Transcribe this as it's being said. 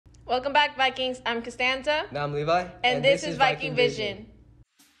Welcome back, Vikings. I'm Costanza. And I'm Levi. And this is Viking Vision.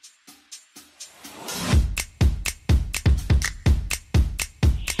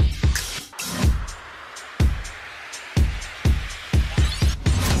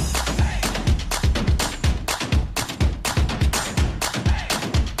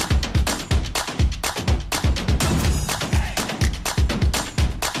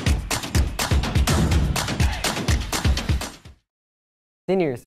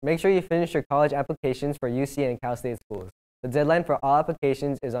 Seniors, make sure you finish your college applications for UC and Cal State schools. The deadline for all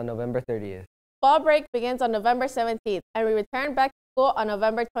applications is on November 30th. Fall break begins on November 17th, and we return back to school on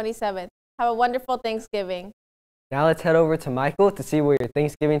November 27th. Have a wonderful Thanksgiving. Now let's head over to Michael to see where your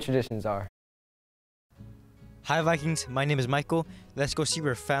Thanksgiving traditions are. Hi Vikings, my name is Michael. Let's go see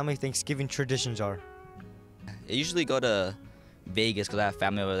where family Thanksgiving traditions are. I usually go to Vegas because I have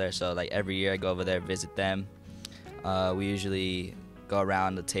family over there, so like every year I go over there, visit them. We usually go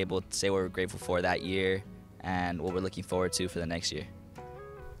around the table, say what we're grateful for that year and what we're looking forward to for the next year.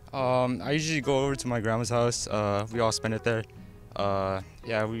 I usually go over to my grandma's house. We all spend it there.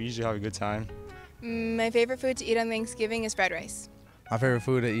 Yeah, we usually have a good time. My favorite food to eat on Thanksgiving is fried rice. My favorite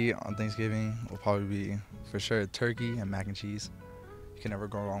food to eat on Thanksgiving will probably be, for sure, turkey and mac and cheese. You can never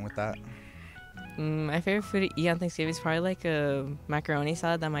go wrong with that. My favorite food to eat on Thanksgiving is probably like a macaroni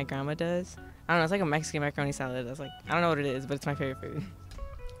salad that my grandma does. I don't know, it's like a Mexican macaroni salad. It's like, I don't know what it is, but it's my favorite food.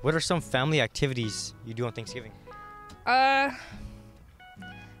 What are some family activities you do on Thanksgiving? I'll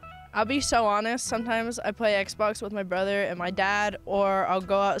be so honest. Sometimes I play Xbox with my brother and my dad, or I'll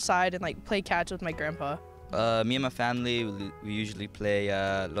go outside and like play catch with my grandpa. Me and my family, we usually play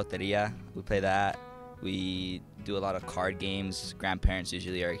Loteria. We play that. We do a lot of card games. Grandparents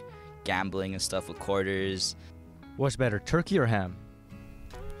usually are gambling and stuff with quarters. What's better, turkey or ham?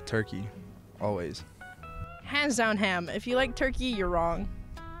 Turkey, always. Hands down ham. If you like turkey, you're wrong.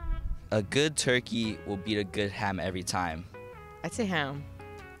 A good turkey will beat a good ham every time. I'd say ham.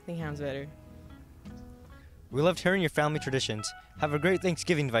 I think ham's better. We loved hearing your family traditions. Have a great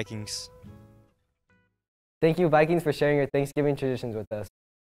Thanksgiving, Vikings. Thank you, Vikings, for sharing your Thanksgiving traditions with us.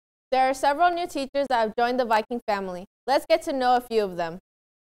 There are several new teachers that have joined the Viking family. Let's get to know a few of them.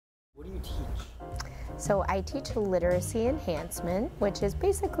 What do you teach? So I teach literacy enhancement, which is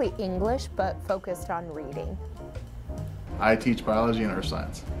basically English but focused on reading. I teach biology and earth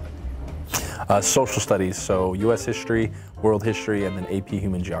science. Social studies, so U.S. history, world history, and then AP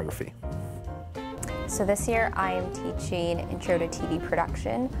human geography. So this year I am teaching Intro to TV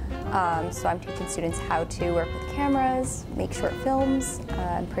Production. So I'm teaching students how to work with cameras, make short films,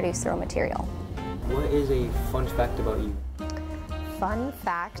 and produce their own material. What is a fun fact about you? Fun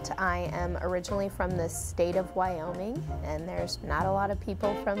fact, I am originally from the state of Wyoming, and there's not a lot of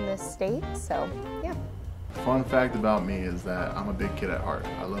people from this state, so yeah. Fun fact about me is that I'm a big kid at heart.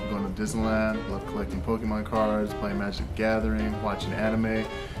 I love going to Disneyland, love collecting Pokemon cards, playing Magic the Gathering, watching anime,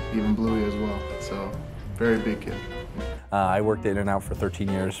 even Bluey as well. So, very big kid. I worked in and out for 13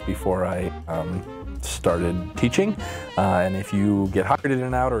 years before I started teaching. And if you get hired in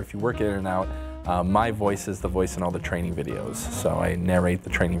and out, or if you work in and out, my voice is the voice in all the training videos. So I narrate the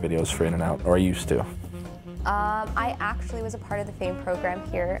training videos for In and Out, or I used to. I actually was a part of the FAME program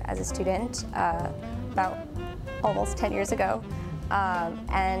here as a student about almost 10 years ago.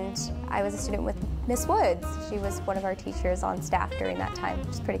 And I was a student with Miss Woods. She was one of our teachers on staff during that time, which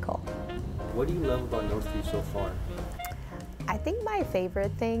is pretty cool. What do you love about Northview so far? I think my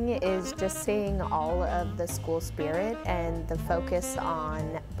favorite thing is just seeing all of the school spirit and the focus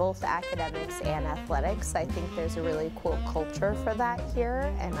on both academics and athletics. I think there's a really cool culture for that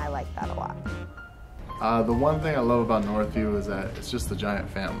here, and I like that a lot. The one thing I love about Northview is that it's just a giant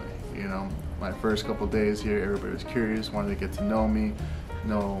family. You know, my first couple days here, everybody was curious, wanted to get to know me,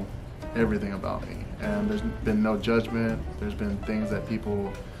 know everything about me. And there's been no judgment. There's been things that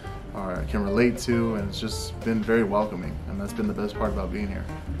people can relate to, and it's just been very welcoming, and that's been the best part about being here.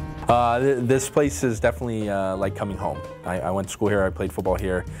 This place is definitely like coming home. I went to school here, I played football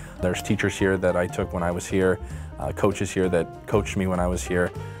here. There's teachers here that I took when I was here, coaches here that coached me when I was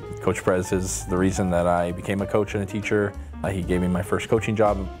here. Coach Perez is the reason that I became a coach and a teacher. He gave me my first coaching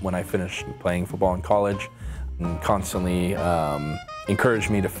job when I finished playing football in college, and constantly encouraged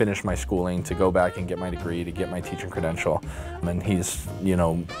me to finish my schooling, to go back and get my degree, to get my teaching credential. And he's, you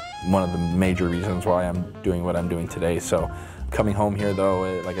know, one of the major reasons why I'm doing what I'm doing today. So coming home here though,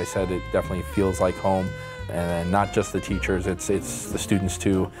 like I said, it definitely feels like home. And not just the teachers, it's the students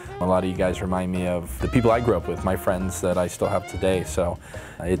too. A lot of you guys remind me of the people I grew up with, my friends that I still have today. So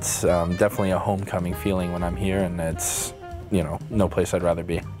it's definitely a homecoming feeling when I'm here, and it's, you know, no place I'd rather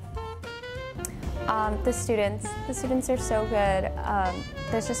be. The students are so good.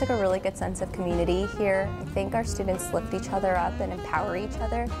 There's just like a really good sense of community here. I think our students lift each other up and empower each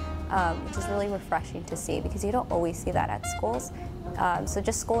other, which is really refreshing to see because you don't always see that at schools. So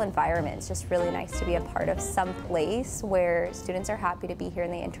just school environment, it's just really nice to be a part of some place where students are happy to be here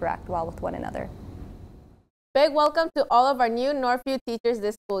and they interact well with one another. Big welcome to all of our new Northview teachers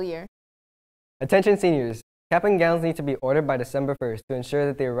this school year. Attention seniors, cap and gowns need to be ordered by December 1st to ensure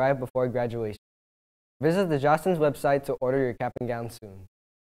that they arrive before graduation. Visit the Jostens website to order your cap and gown soon.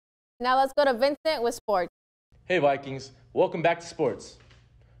 Now let's go to Vincent with sports. Hey Vikings, welcome back to sports.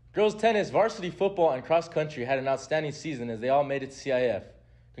 Girls tennis, varsity football, and cross country had an outstanding season as they all made it to CIF.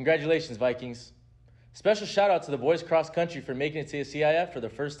 Congratulations, Vikings. Special shout out to the boys cross country for making it to CIF for the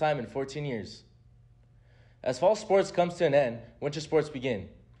first time in 14 years. As fall sports comes to an end, winter sports begin.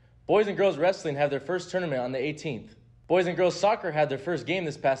 Boys and girls wrestling have their first tournament on the 18th. Boys and girls soccer had their first game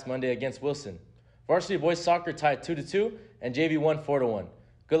this past Monday against Wilson. Varsity boys soccer tied 2-2 and JV won 4-1.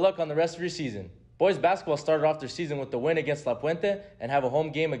 Good luck on the rest of your season. Boys basketball started off their season with the win against La Puente and have a home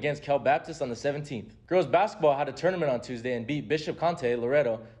game against Cal Baptist on the 17th. Girls basketball had a tournament on Tuesday and beat Bishop Conte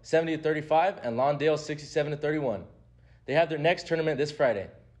Loreto 70-35 and Lawndale 67-31. They have their next tournament this Friday.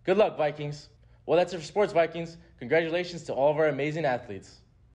 Good luck, Vikings. Well, that's it for Sports Vikings. Congratulations to all of our amazing athletes.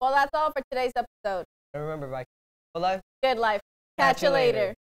 Well, that's all for today's episode. And remember, Vikings, good life. Good life. Catch you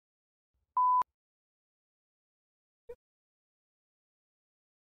later.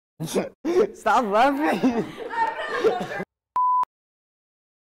 Stop laughing.